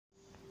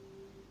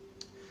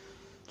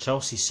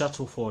Chelsea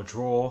settle for a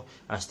draw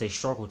as they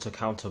struggle to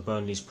counter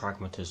Burnley's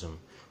pragmatism.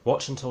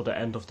 Watch until the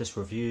end of this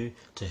review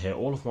to hear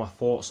all of my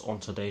thoughts on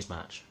today's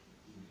match.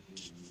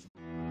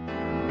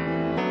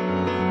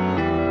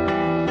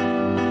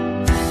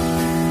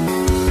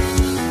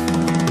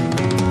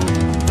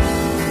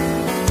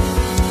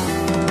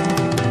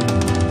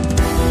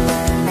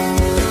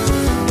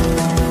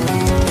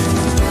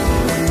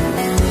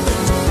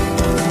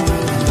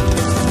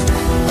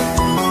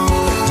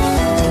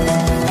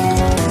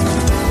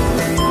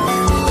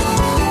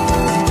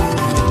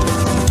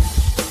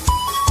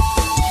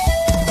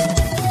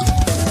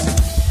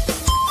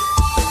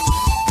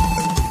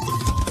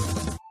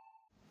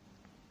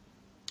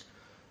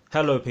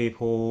 Hello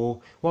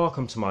people,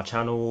 welcome to my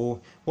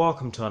channel,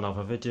 welcome to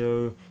another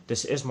video.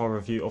 This is my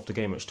review of the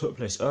game which took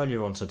place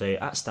earlier on today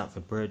at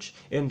Stamford Bridge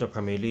in the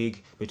Premier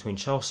League between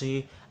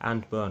Chelsea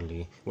and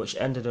Burnley, which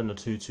ended in a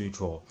 2-2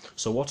 draw.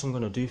 So what I'm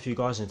going to do for you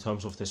guys in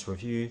terms of this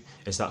review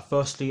is that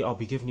firstly I'll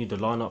be giving you the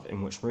lineup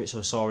in which Maurizio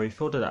Sarri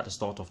fielded at the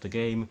start of the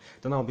game,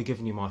 then I'll be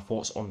giving you my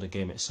thoughts on the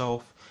game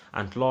itself,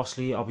 and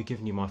lastly I'll be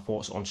giving you my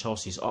thoughts on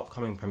Chelsea's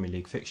upcoming Premier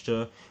League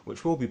fixture,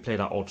 which will be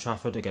played at Old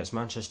Trafford against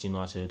Manchester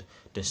United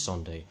this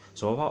Sunday.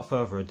 So without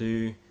further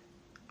ado,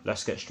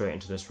 let's get straight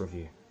into this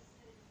review.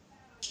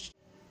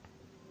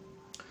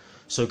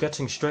 So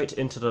getting straight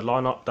into the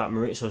lineup that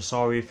Maurizio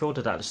Sarri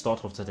fielded at the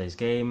start of today's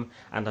game,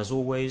 and as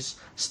always,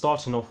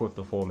 starting off with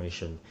the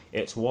formation.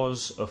 It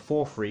was a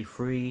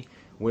 4-3-3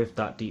 with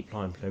that deep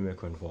line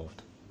playmaker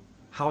involved.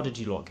 How did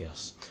you lot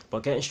guess?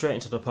 But getting straight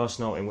into the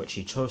personnel in which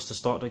he chose to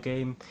start the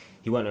game,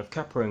 he went with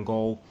CHEBUR in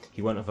goal,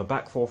 he went with a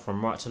back four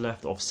from right to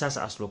left of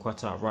Cesar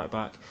Azpilicueta at right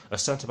back, a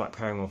centre back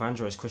pairing of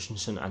Andreas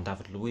Christensen and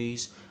David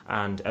Luiz,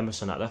 and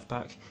Emerson at left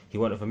back. He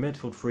went with a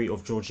midfield three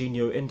of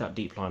Jorginho in that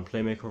deep line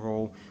playmaker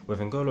role, with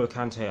N'Golo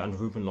Kante and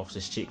Ruben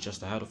Loftus-Cheek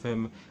just ahead of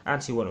him,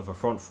 and he went with a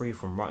front three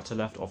from right to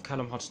left of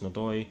Callum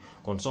Hudson-Odoi,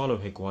 Gonzalo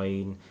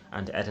Higuain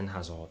and Eden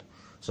Hazard.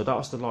 So that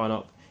was the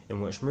lineup in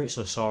which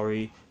Maurizio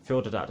Sarri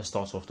fielded at the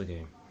start of the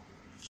game.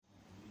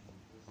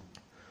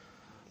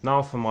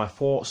 Now for my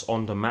thoughts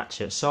on the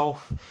match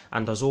itself,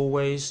 and as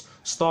always,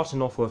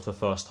 starting off with the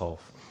first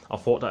half. I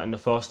thought that in the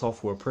first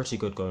half we were pretty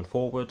good going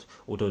forward,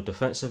 although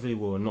defensively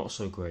we were not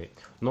so great.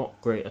 Not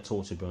great at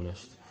all, to be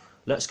honest.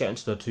 Let's get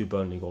into the two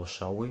Burnley goals,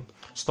 shall we?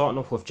 Starting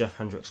off with Jeff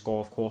Hendrick's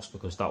goal, of course,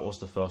 because that was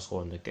the first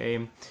goal in the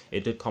game.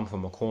 It did come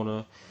from a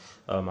corner.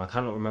 I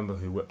cannot remember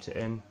who whipped it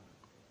in.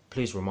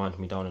 Please remind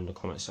me down in the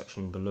comment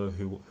section below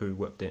who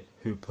whipped it,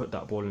 who put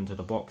that ball into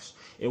the box.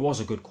 It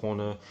was a good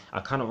corner. I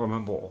cannot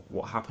remember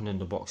what happened in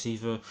the box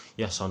either.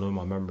 Yes, I know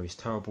my memory is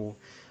terrible.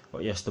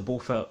 But yes, the ball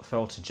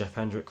fell to Jeff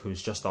Hendrick,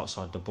 who's just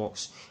outside the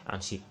box,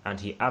 and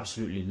he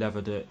absolutely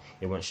levered it.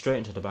 It went straight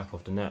into the back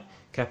of the net.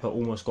 Kepa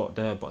almost got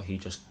there, but he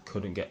just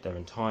couldn't get there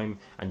in time,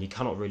 and you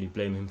cannot really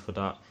blame him for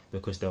that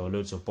because there were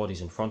loads of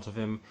bodies in front of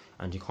him,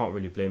 and you can't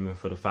really blame him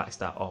for the fact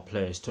that our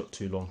players took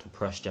too long to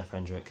press Jeff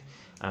Hendrick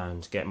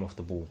and get him off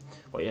the ball.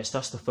 But yes,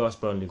 that's the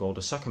first Burnley goal.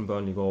 The second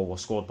Burnley goal was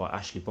scored by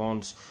Ashley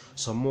Barnes.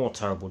 Some more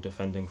terrible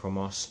defending from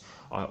us.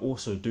 I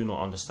also do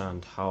not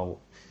understand how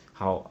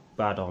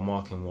bad our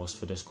marking was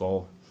for this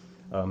goal,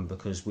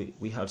 because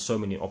we had so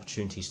many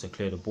opportunities to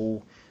clear the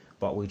ball,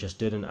 but we just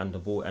didn't, and the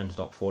ball ended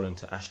up falling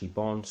to Ashley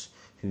Barnes,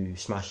 who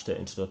smashed it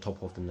into the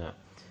top of the net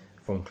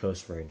from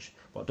close range.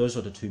 But those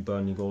are the two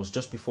Burnley goals.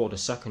 Just before the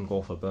second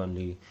goal for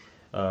Burnley,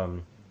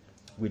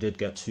 we did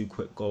get two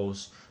quick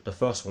goals. The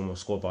first one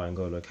was scored by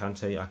N'Golo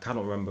Kante. I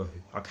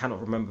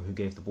cannot remember who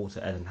gave the ball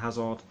to Eden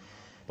Hazard,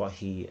 but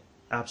he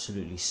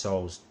absolutely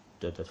sells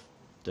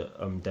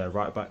their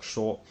right back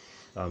short.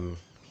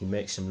 He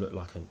makes him look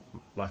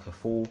like a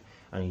fool,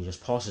 and he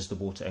just passes the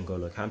ball to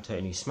N'Golo Kante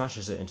and he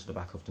smashes it into the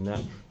back of the net.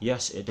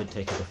 Yes, it did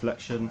take a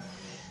deflection,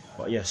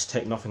 but yes,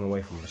 take nothing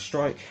away from the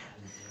strike.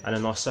 And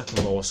then our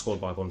second goal was scored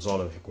by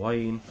Gonzalo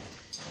Higuain.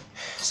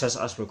 Cesar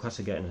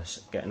Azpilicueta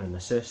getting an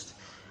assist,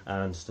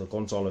 and the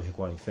Gonzalo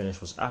Higuain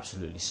finish was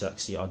absolutely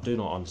sexy. I do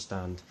not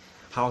understand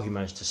how he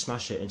managed to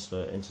smash it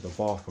into the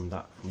bar from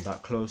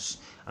that close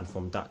and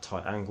from that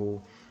tight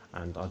angle.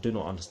 And I do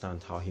not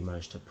understand how he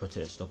managed to put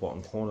it into the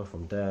bottom corner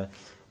from there.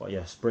 But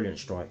yes, brilliant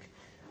strike.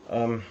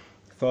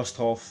 First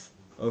half,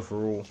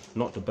 overall,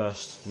 not the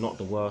best, not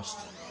the worst.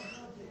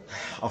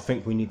 I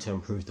think we need to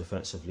improve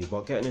defensively.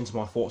 But getting into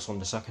my thoughts on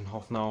the second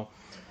half now,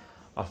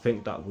 I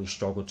think that we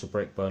struggled to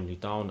break Burnley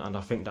down, and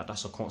I think that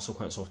that's a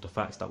consequence of the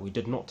fact that we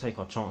did not take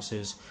our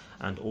chances,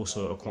 and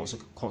also a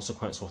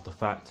consequence of the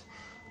fact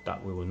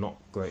that we were not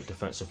great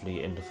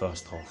defensively in the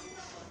first half.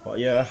 But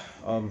yeah,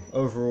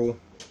 overall,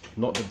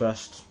 not the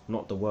best,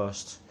 not the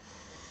worst.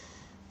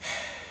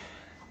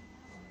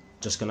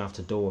 Just gonna have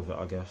to deal with it,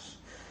 I guess.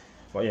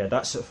 But yeah,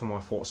 that's it for my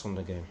thoughts on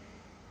the game.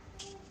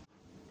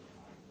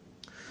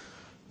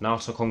 Now,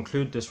 to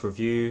conclude this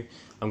review,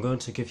 I'm going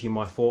to give you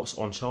my thoughts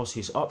on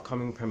Chelsea's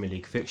upcoming Premier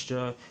League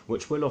fixture,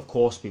 which will of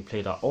course be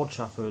played at Old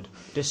Trafford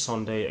this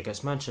Sunday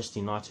against Manchester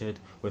United,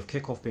 with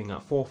kickoff being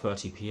at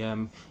 4:30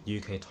 PM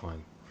UK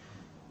time.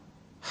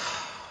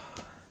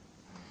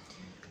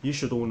 You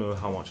should all know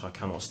how much I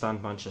cannot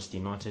stand Manchester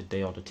United.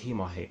 They are the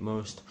team I hate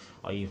most.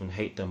 I even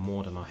hate them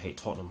more than I hate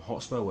Tottenham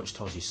Hotspur, which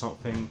tells you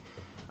something.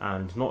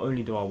 And not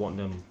only do I want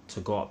them to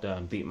go up there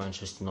and beat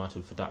Manchester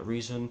United for that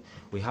reason,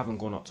 we haven't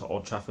gone up to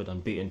Old Trafford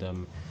and beaten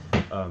them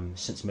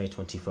since May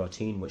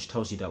 2013, which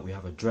tells you that we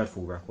have a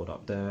dreadful record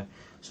up there.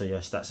 So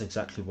yes, that's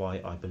exactly why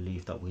I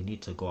believe that we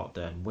need to go up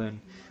there and win.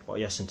 But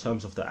yes, in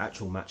terms of the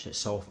actual match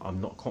itself,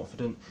 I'm not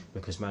confident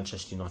because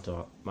Manchester United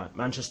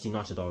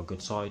are a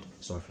good side.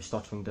 Sorry for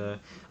stuttering there.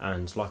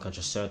 And like I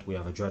just said, we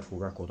have a dreadful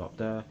record up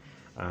there.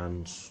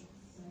 And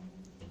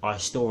I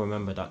still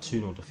remember that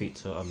 2-0 defeat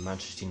to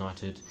Manchester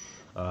United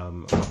a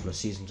couple of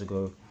seasons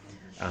ago,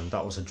 and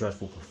that was a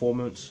dreadful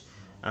performance.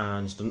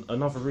 And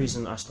another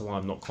reason as to why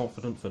I'm not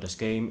confident for this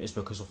game is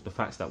because of the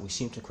fact that we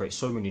seem to create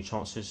so many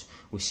chances,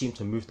 we seem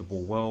to move the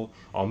ball well,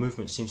 our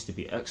movement seems to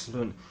be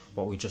excellent,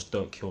 but we just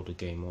don't kill the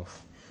game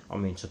off. I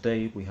mean,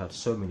 today we had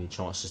so many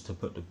chances to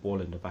put the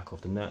ball in the back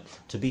of the net.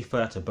 To be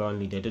fair to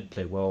Burnley, they did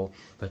play well,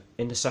 but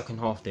in the second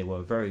half they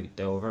were very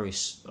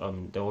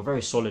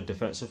solid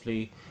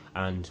defensively,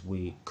 and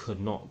we could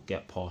not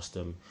get past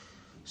them.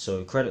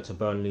 So credit to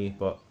Burnley,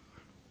 but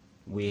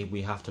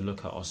we have to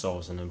look at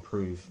ourselves and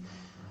improve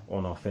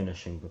on our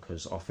finishing,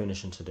 because our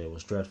finishing today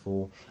was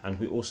dreadful, and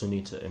we also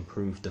need to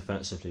improve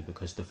defensively,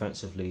 because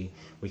defensively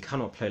we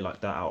cannot play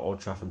like that at Old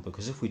Trafford,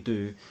 because if we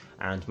do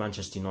and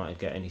Manchester United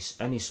get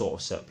any sort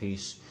of set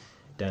piece,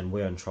 then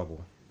we're in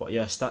trouble. But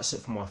yes, that's it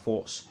for my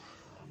thoughts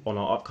on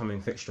our upcoming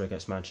fixture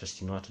against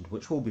Manchester United,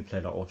 which will be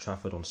played at Old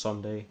Trafford on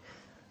Sunday.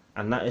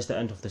 And that is the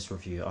end of this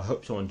review. I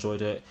hope you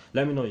enjoyed it.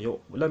 Let me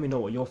know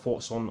what your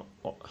thoughts on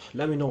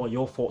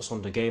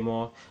the game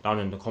are down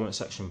in the comment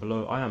section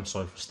below. I am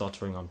sorry for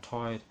stuttering. I'm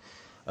tired,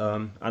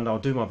 and I'll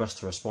do my best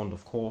to respond,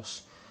 of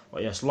course.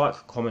 But yes,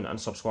 like, comment, and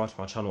subscribe to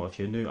my channel if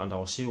you're new, and I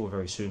will see you all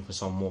very soon for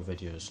some more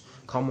videos.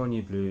 Come on,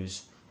 you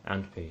Blues,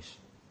 and peace.